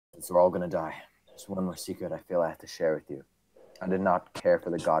Since we're all gonna die, there's one more secret I feel I have to share with you. I did not care for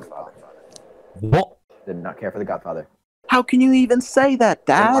The Godfather. What? Did not care for The Godfather. How can you even say that,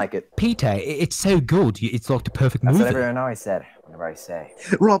 Dad? Didn't like it. Peter, it's so good. It's like the perfect That's movie. what everyone always said. Whenever I say.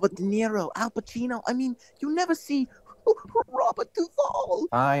 Robert De Niro, Al Pacino. I mean, you never see Robert Duvall.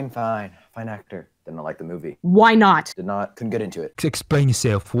 Fine actor. Didn't like the movie. Why not? Couldn't get into it. Explain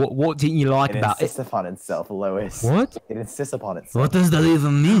yourself. What didn't you like It about insists it? upon itself, Lois. What? It insists upon itself. What does that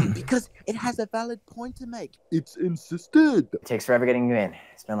even mean? Because it has a valid point to make. It's insisted. It takes forever getting you in.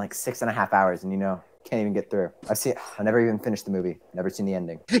 It's been like 6.5 hours, and can't even get through. I never even finished the movie. Never seen the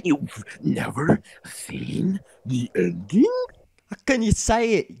ending. You've never seen the ending? How can you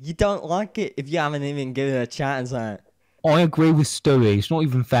say it? You don't like it if you haven't even given it a chance on it. I agree with Stewie. It's not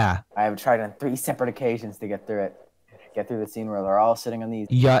even fair. I have tried on 3 separate occasions to get through it. Get through the scene where they're all sitting on these.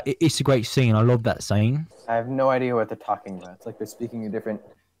 Yeah, it's a great scene. I love that scene. I have no idea what they're talking about. It's like they're speaking a different.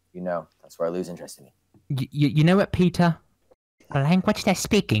 That's where I lose interest in it. You know what, Peter? The language they're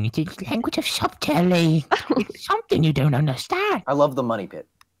speaking is the language of subtlety. It's something you don't understand. I love the money pit.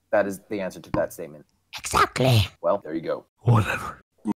 That is the answer to that statement. Exactly. Well, there you go. Whatever.